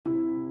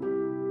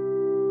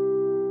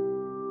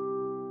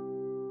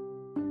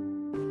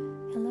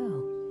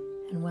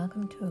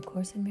welcome to A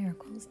Course in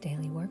Miracles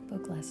Daily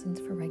Workbook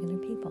Lessons for Regular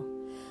People.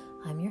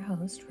 I'm your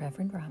host,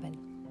 Reverend Robin.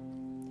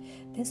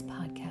 This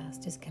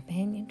podcast is a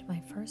companion to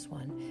my first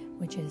one,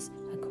 which is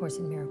A Course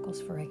in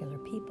Miracles for Regular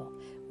People,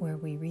 where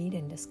we read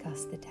and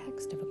discuss the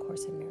text of A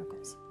Course in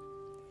Miracles.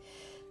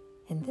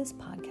 In this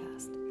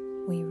podcast,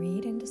 we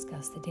read and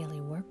discuss the daily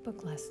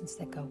workbook lessons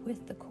that go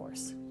with the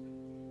Course.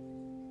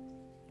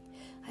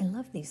 I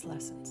love these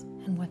lessons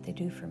and what they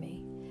do for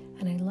me,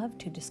 and I love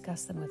to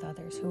discuss them with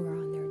others who are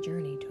on their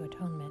journey to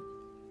atonement.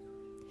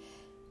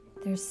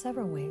 There's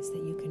several ways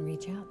that you can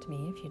reach out to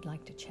me if you'd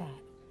like to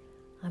chat.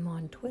 I'm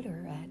on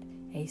Twitter at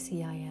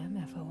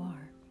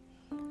ACIMFOR.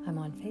 I'm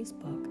on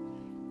Facebook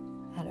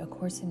at A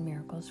Course in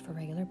Miracles for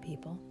Regular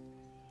People.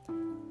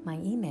 My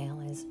email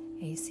is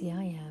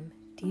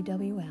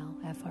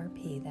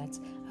ACIMDWLFRP.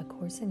 That's A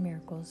Course in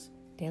Miracles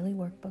Daily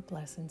Workbook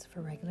Lessons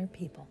for Regular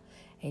People.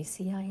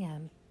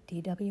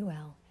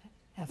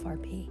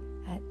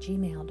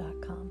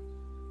 ACIMDWLFRP@gmail.com.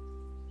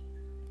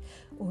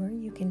 Or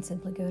you can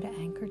simply go to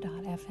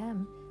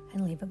anchor.fm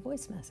and leave a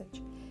voice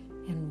message.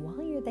 And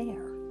while you're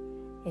there,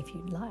 if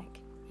you'd like,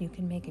 you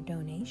can make a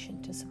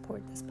donation to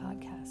support this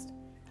podcast,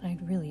 and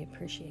I'd really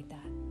appreciate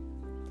that.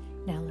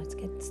 Now let's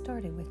get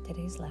started with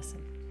today's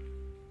lesson.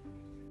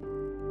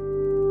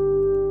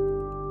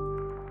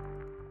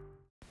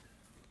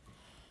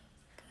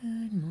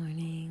 Good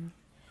morning.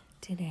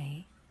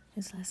 Today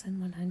is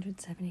lesson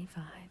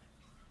 175.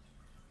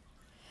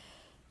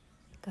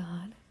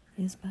 God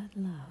is but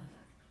love,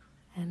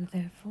 and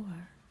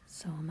therefore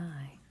so am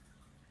I.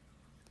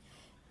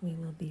 We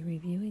will be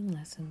reviewing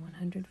lesson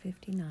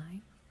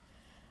 159,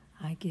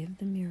 I give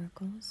the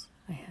miracles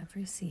I have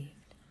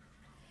received,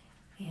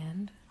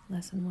 and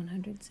lesson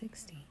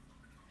 160,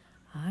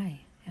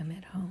 I am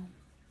at home.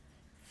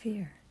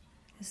 Fear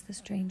is the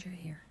stranger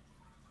here.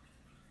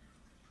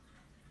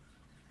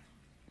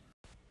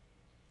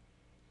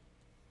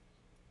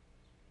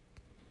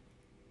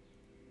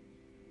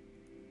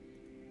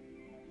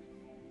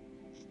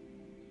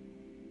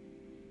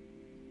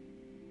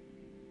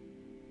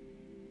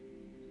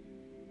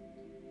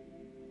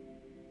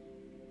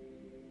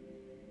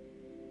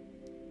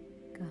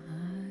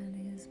 God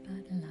is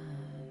but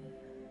love,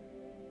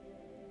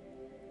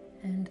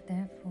 and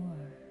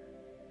therefore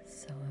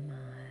so am I.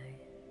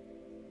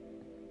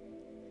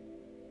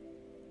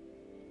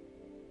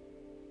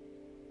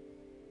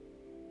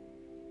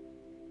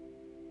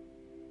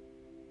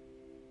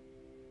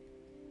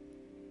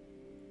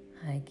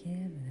 I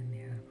give the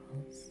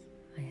miracles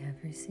I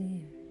have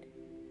received.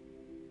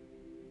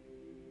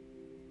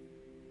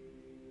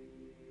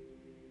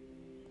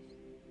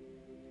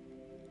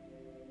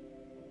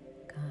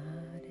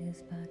 God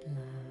is but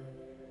love,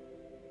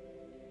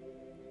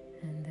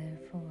 and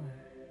therefore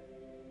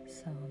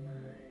so am I.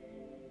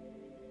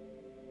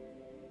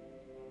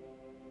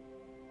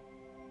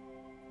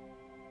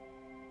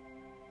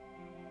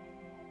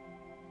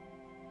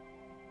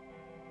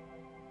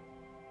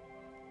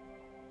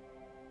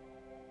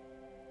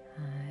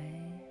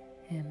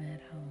 I am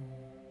at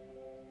home.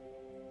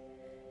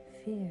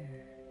 Fear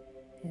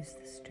is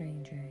the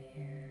stranger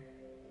here.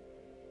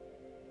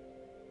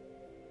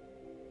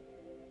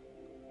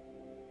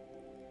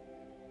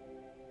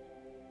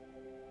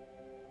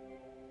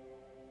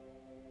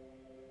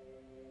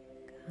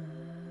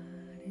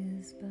 God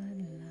is but love,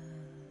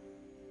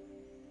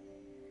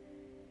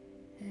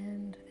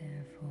 and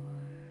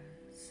therefore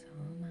so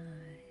am I.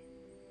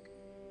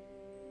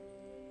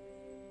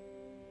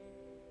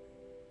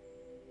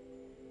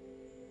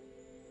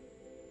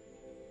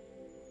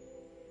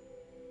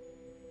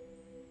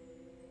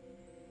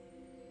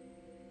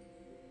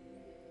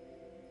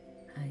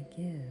 I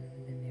give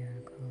the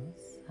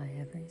miracles I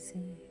have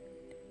received.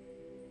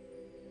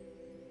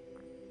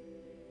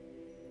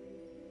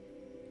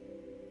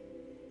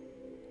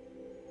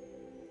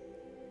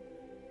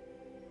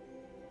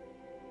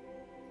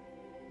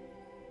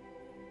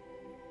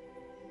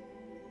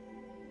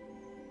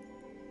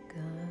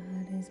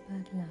 God is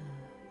but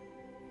love,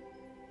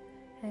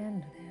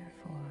 and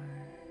therefore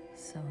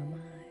so am I.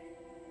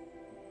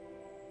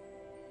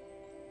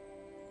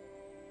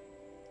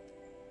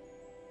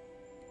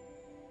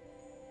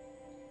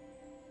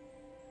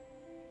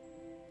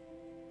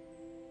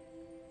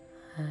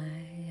 I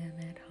am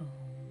at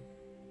home.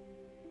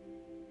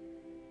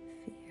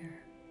 Fear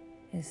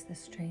is the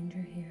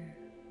stranger here.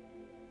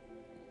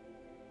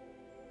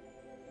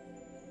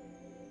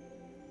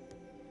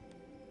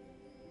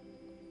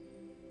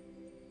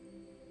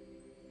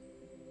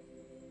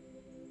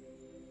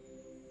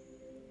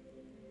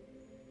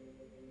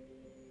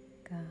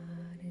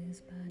 God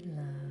is but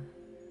love,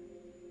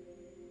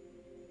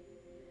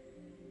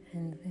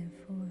 and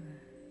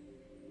therefore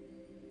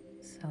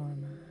so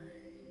am I.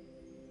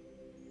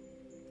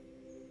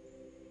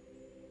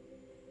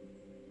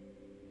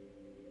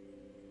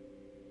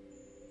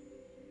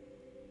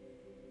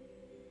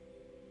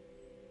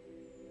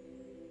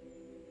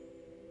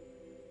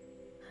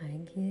 I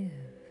give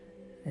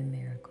the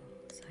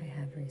miracles I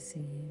have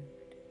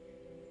received.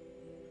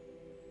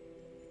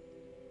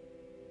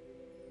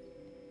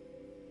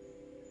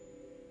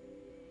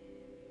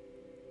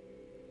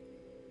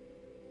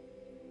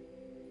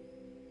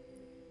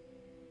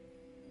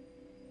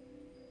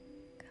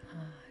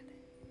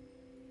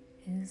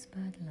 is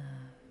but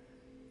love,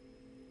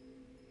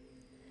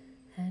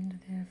 and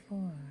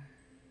therefore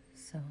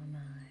so am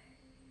I.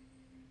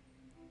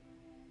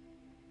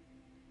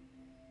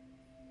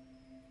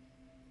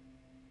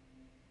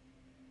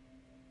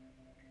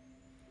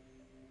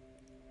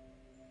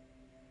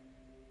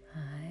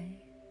 I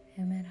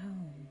am at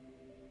home.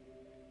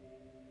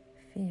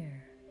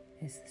 Fear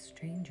is the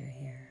stranger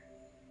here.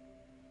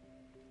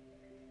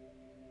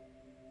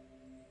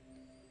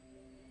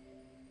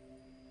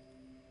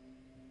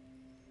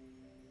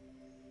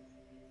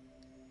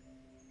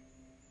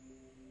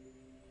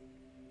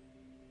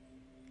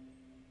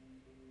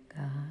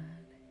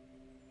 God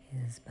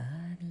is but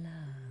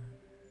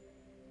love,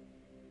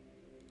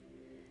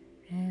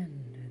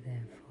 and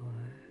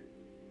therefore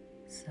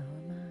so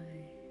am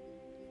I.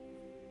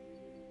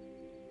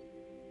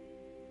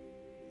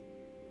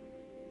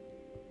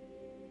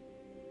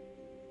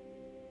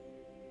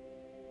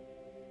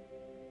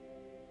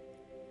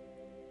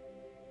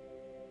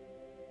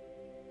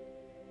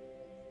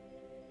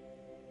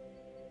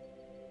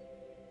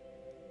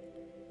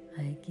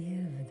 I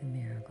give the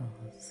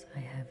miracles I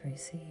have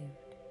received.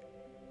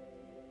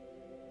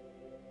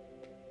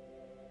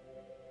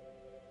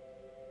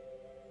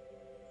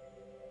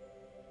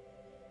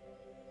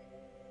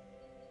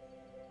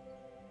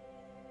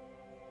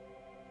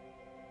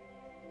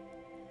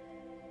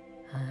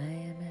 I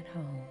am at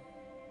home.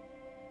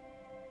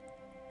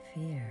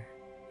 Fear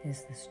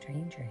is the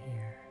stranger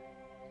here.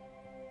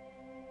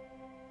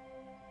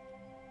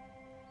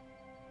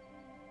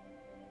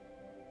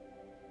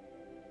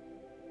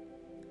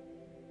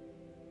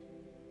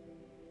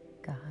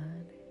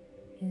 God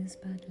is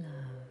but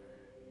love,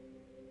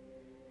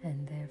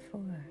 and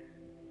therefore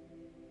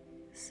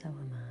so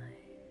am I.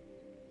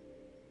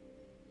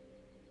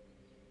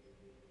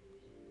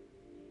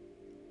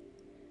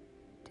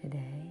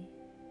 Today,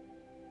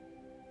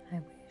 I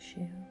wish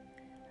you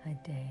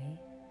a day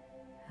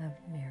of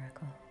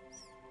miracles.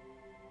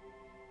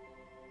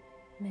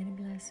 Many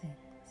blessings.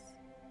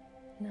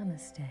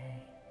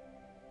 Namaste.